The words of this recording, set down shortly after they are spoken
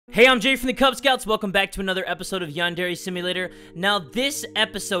Hey, I'm Jay from the Cub Scouts. Welcome back to another episode of Yandere Simulator. Now, this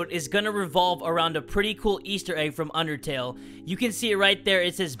episode is going to revolve around a pretty cool Easter egg from Undertale. You can see it right there.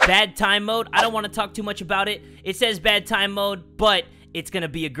 It says bad time mode. I don't want to talk too much about it. It says bad time mode, but it's going to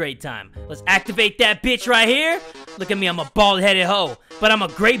be a great time. Let's activate that bitch right here. Look at me, I'm a bald-headed hoe, but I'm a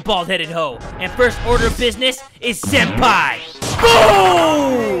great bald-headed hoe. And first order of business is Senpai.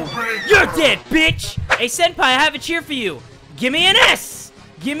 Boom! You're dead, bitch! Hey, Senpai, I have a cheer for you. Give me an S!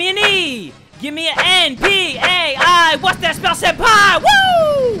 Give me an E! Give me an N, P, A, I! What's that spell, Senpai?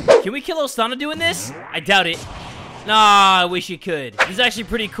 Woo! Can we kill Osana doing this? I doubt it. Nah, I wish you could. This is actually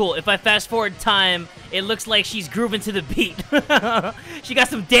pretty cool. If I fast forward time, it looks like she's grooving to the beat. She got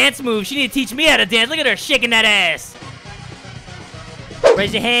some dance moves. She need to teach me how to dance. Look at her shaking that ass.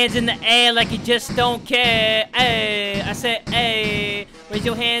 Raise your hands in the air like you just don't care. Ay, I said, ay. Raise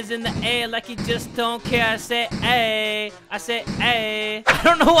your hands in the air like you just don't care. I said, ay. I said, ay. I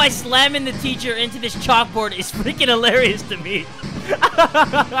don't know why slamming the teacher into this chalkboard is freaking hilarious to me.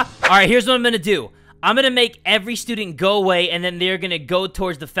 Alright, here's what I'm gonna do. I'm gonna make every student go away, and then they're gonna go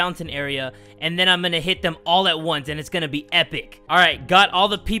towards the fountain area, and then I'm gonna hit them all at once, and it's gonna be epic. Alright, got all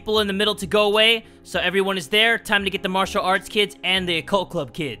the people in the middle to go away, so everyone is there. Time to get the martial arts kids and the occult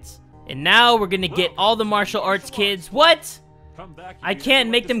club kids. And now we're gonna get all the martial arts kids. What? I can't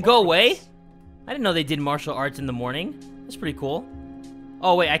make them go away? I didn't know they did martial arts in the morning. That's pretty cool.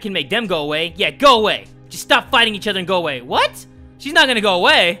 Oh wait, I can make them go away. Yeah, go away. Just stop fighting each other and go away. What? She's not gonna go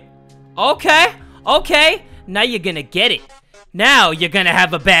away. Okay. Okay, now you're gonna get it. Now you're gonna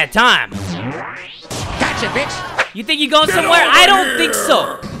have a bad time. Gotcha, bitch. You think you're going somewhere? I don't think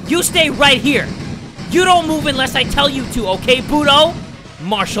so. You stay right here. You don't move unless I tell you to, okay, Budo?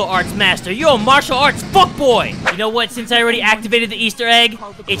 Martial arts master. You're a martial arts fuckboy. You know what? Since I already activated the Easter egg,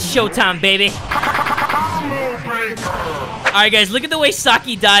 it's showtime, baby. Alright guys, look at the way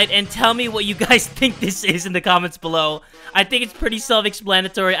Saki died and tell me what you guys think this is in the comments below. I think it's pretty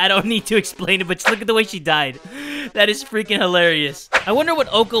self-explanatory. I don't need to explain it, but just look at the way she died. That is freaking hilarious. I wonder what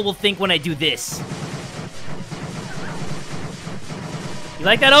Oko will think when I do this. You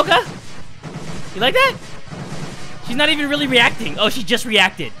like that, Oka? You like that? She's not even really reacting. Oh, she just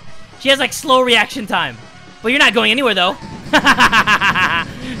reacted. She has like slow reaction time. But you're not going anywhere though.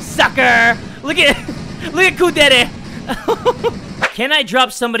 Sucker! Look at Kudere. Can I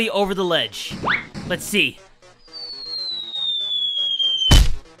drop somebody over the ledge? Let's see.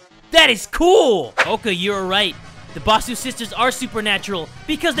 That is cool! Oka, you're right. The Basu sisters are supernatural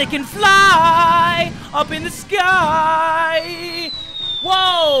because they can fly up in the sky.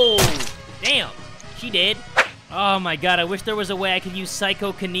 Whoa! Damn, she did. Oh my god, I wish there was a way I could use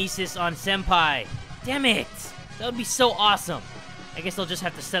psychokinesis on Senpai. Damn it! That would be so awesome. I guess I'll just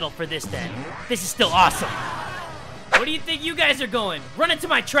have to settle for this then. This is still awesome. Where do you think you guys are going? Run into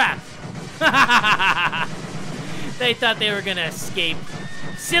my trap! They thought they were gonna escape.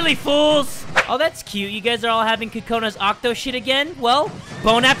 Silly fools! Oh, that's cute. You guys are all having Kokona's Octo shit again? Well,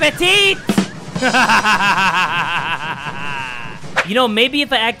 bon appetit! You know, maybe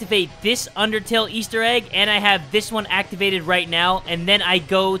if I activate this Undertale Easter egg, and I have this one activated right now, and then I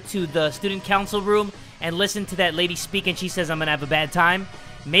go to the student council room and listen to that lady speak and she says I'm gonna have a bad time,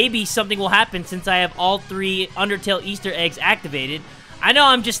 maybe something will happen since I have all 3 Undertale Easter eggs activated. I know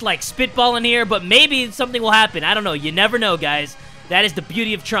I'm just like spitballing here, but maybe something will happen. I don't know. You never know, guys. That is the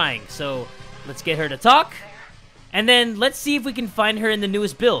beauty of trying. So let's get her to talk. And then let's see if we can find her in the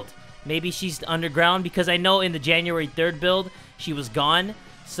newest build. Maybe she's underground because I know in the January 3rd build, she was gone.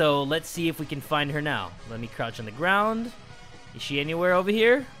 So let's see if we can find her now. Let me crouch on the ground. Is she anywhere over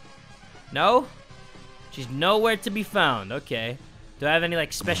here? No? She's nowhere to be found. Okay. Do I have any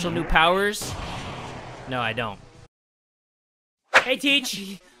like special new powers? No, I don't. Hey,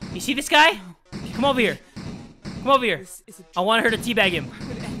 Teach! You see this guy? Come over here. Come over here. I want her to teabag him. Why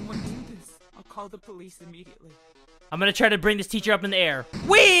would anyone do this? I'll call the police immediately. I'm gonna try to bring this teacher up in the air.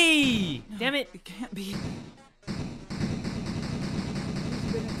 Whee! No, damn it. It can't be. He's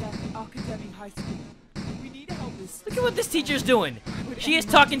been at Academy High School. We need to help this. Look at what this teacher's doing. She is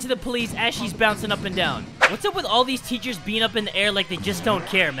talking to the police as she's bouncing up and down. What's up with all these teachers being up in the air like they just don't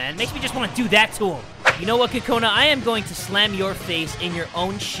care, man? Makes me just want to do that to them. You know what, Kokona? I am going to slam your face in your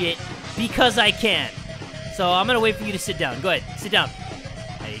own shit because I can. So I'm gonna wait for you to sit down. Go ahead, sit down.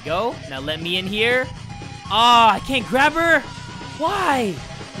 There you go. Now let me in here. Ah, I can't grab her. Why?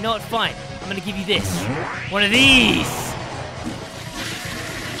 You know what? Fine. I'm gonna give you this. One of these.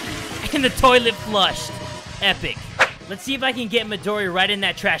 And the toilet flushed. Epic. Let's see if I can get Midori right in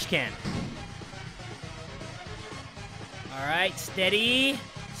that trash can. All right, steady,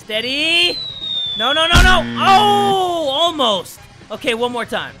 steady. No, no, no, no. Oh, almost. Okay, one more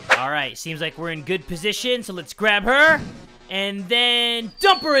time. All right, seems like we're in good position, so let's grab her. And then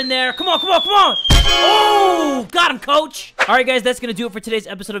dump her in there. Come on, come on, come on. Oh, got him, coach. All right, guys, that's going to do it for today's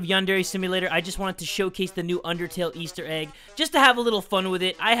episode of Yandere Simulator. I just wanted to showcase the new Undertale Easter egg, just to have a little fun with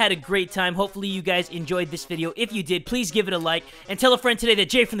it. I had a great time. Hopefully, you guys enjoyed this video. If you did, please give it a like. And tell a friend today that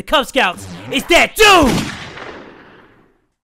Jay from the Cub Scouts is that dude.